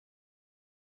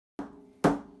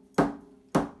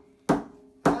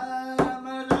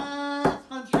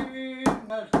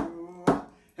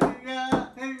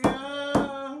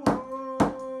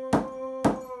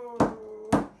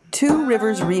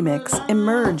Rivers Remix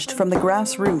emerged from the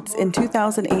grassroots in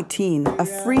 2018, a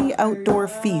free outdoor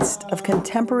feast of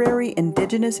contemporary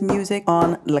indigenous music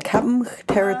on Lekwungen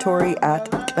territory at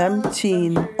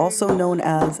Tlemceen, also known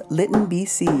as Lytton,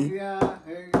 BC.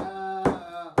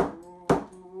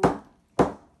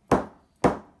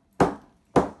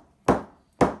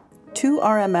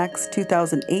 2RMX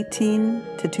 2018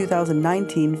 to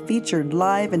 2019 featured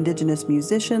live Indigenous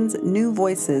musicians, new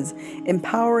voices,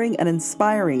 empowering and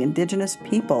inspiring Indigenous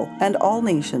people and all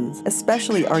nations,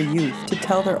 especially our youth, to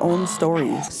tell their own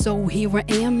stories. So here I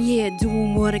am, yeah,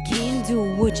 doing what I can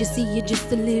do. What you see is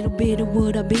just a little bit of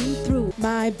what I've been through.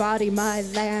 My body, my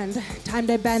land. Time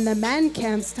to ban the man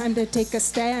camps, time to take a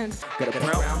stand. Got a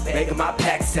brown bag in my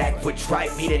pack sack with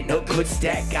dried meat and no good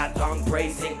stack. Got long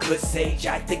braids and good sage.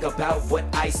 I think about what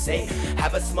I say.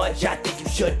 Have a smudge, I think you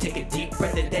should take a deep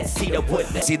breath and then see the wood.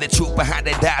 See the truth behind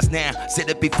their eyes now. Said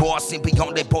it before, seen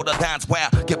beyond their borderlines. Wow,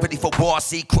 get ready for war.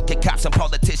 See crooked cops and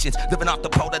politicians living off the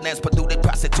borderlands, polluted,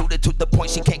 prostituted to the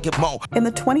point she can't get more. In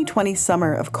the 2020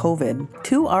 summer of COVID,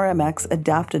 2RMX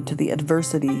adapted to the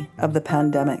adversity of the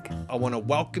pandemic. I want to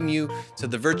welcome you to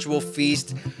the virtual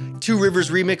feast, Two Rivers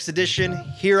Remix Edition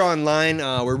here online.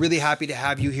 We're really happy to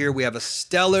have you here. We have a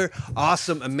stellar,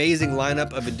 awesome, amazing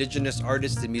lineup of Indigenous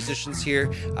artists and musicians here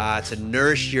to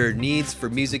nourish your needs for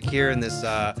music here in this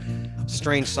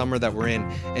strange summer that we're in.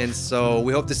 And so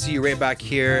we hope to see you right back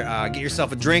here. Get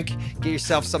yourself a drink, get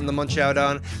yourself something to munch out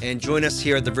on, and join us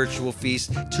here at the virtual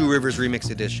feast, Two Rivers Remix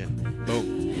Edition.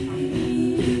 Boom.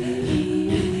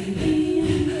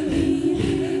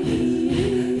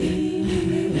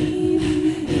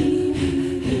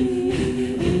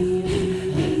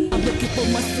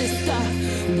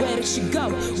 Where did she go?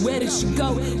 Where did she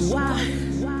go? Why?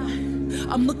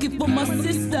 I'm looking for my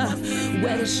sister.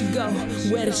 Where did she go?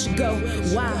 Where did she go?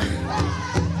 Why?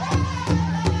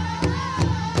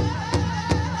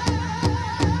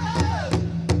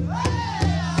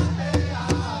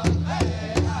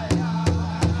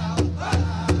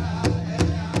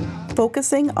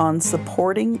 Focusing on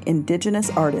supporting Indigenous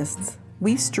artists,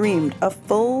 we streamed a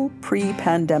full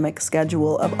pre-pandemic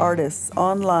schedule of artists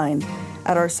online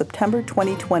at our September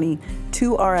 2020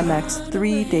 2RMX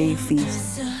 3-day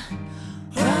feast.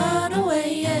 Run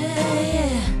away, yeah,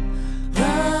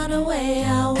 yeah. Run away,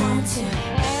 I want to.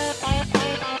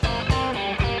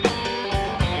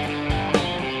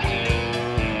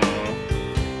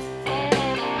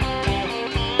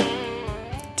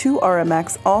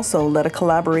 2RMX also led a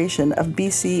collaboration of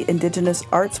BC Indigenous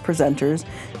arts presenters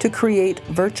to create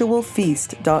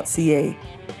virtualfeast.ca,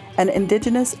 an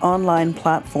Indigenous online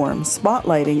platform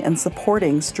spotlighting and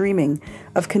supporting streaming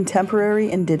of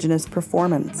contemporary Indigenous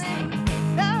performance.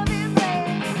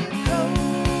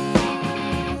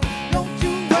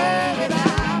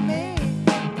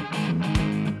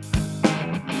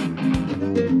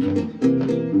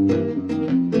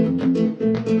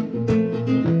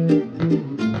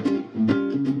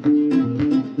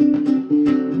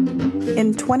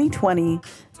 In 2020,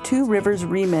 Two Rivers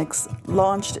Remix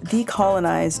launched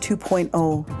Decolonize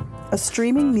 2.0, a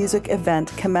streaming music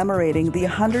event commemorating the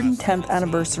 110th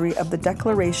anniversary of the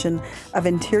Declaration of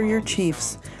Interior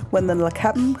Chiefs, when the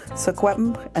Lekwungen,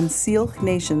 Secwepemc, and Syilx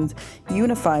nations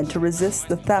unified to resist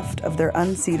the theft of their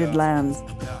unceded lands.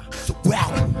 So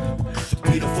welcome to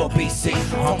beautiful BC,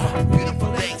 on my beautiful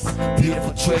lakes,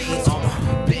 beautiful trees, on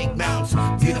my big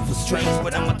mountains, beautiful streams,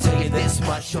 but I'm gonna tell you this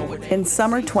much. In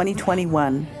summer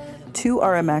 2021,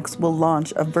 2RMX will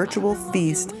launch a virtual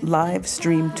feast live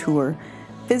stream tour,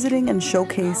 visiting and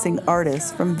showcasing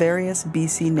artists from various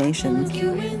BC nations.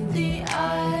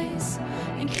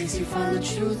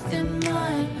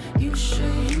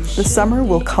 The summer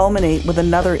will culminate with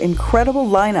another incredible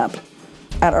lineup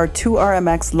at our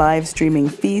 2RMX live streaming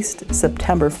feast,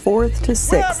 September 4th to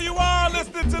 6th. Wherever you are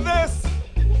listening to this,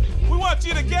 we want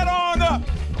you to get on up.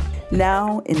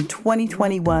 Now in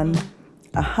 2021,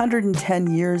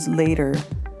 110 years later,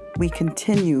 we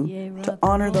continue to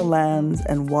honor the lands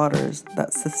and waters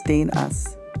that sustain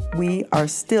us. We are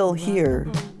still here.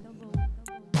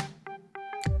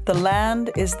 The land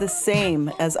is the same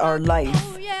as our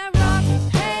life.